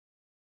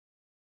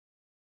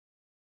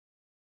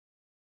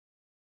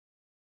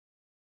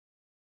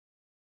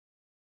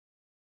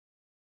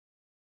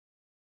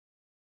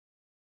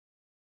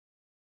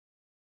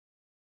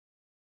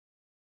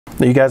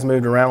You guys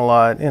moved around a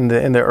lot in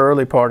the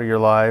early part of your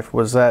life.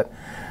 Was it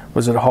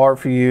hard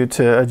for you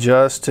to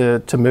adjust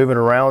to moving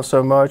around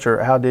so much,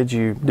 or how did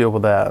you deal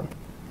with that?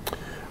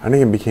 I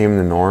think it became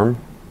the norm.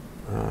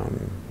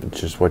 It's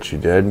just what you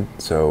did,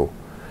 so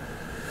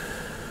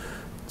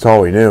it's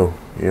all we knew.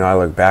 You know, I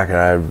look back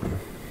at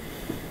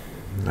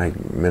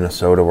like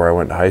Minnesota, where I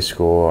went to high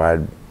school. I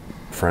had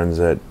friends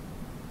that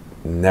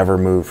never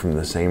moved from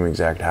the same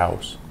exact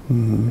house.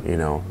 You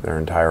know, their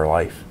entire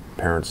life.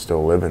 Parents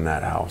still live in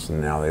that house,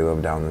 and now they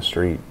live down the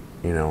street,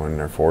 you know, in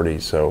their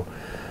 40s. So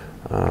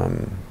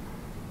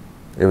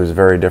it was a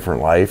very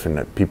different life, and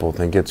that people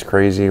think it's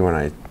crazy when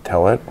I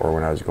tell it or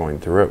when I was going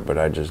through it, but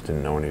I just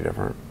didn't know any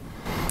different.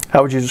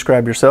 How would you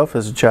describe yourself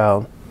as a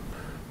child?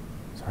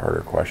 It's a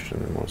harder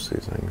question than most of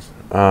these things.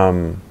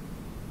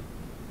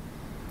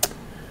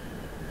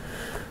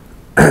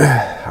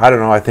 I don't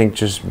know, I think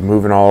just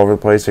moving all over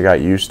the place, I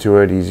got used to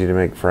it, easy to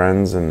make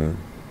friends, and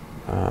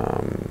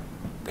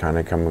kind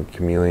of become a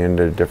chameleon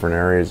to different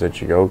areas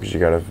that you go, because you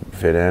got to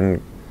fit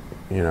in,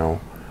 you know.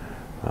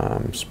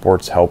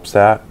 Sports helps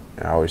that.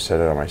 I always said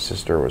it on my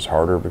sister, it was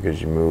harder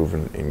because you move,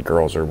 and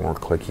girls are more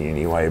cliquey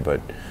anyway, but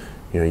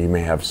you know, you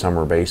may have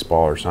summer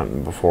baseball or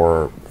something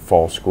before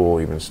fall school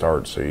even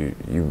starts, so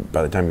you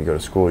by the time you go to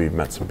school, you've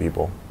met some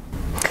people.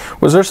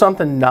 Was there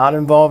something not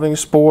involving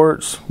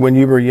sports when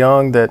you were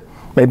young that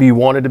maybe you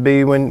wanted to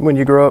be when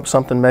you grew up,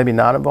 something maybe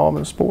not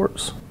involving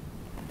sports?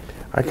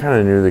 I kind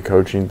of knew the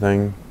coaching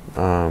thing.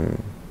 My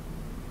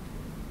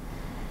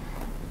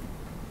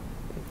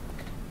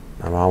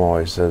mom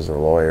always says a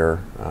lawyer,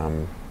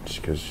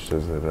 just because she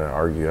says that I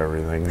argue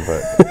everything,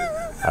 but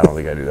I don't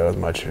think I do that as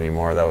much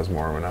anymore. That was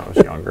more when I was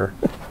younger,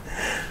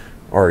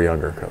 or a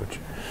younger coach.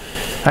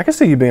 I can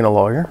see you being a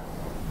lawyer.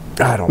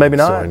 I don't maybe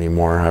think not so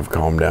anymore. I've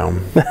calmed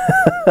down.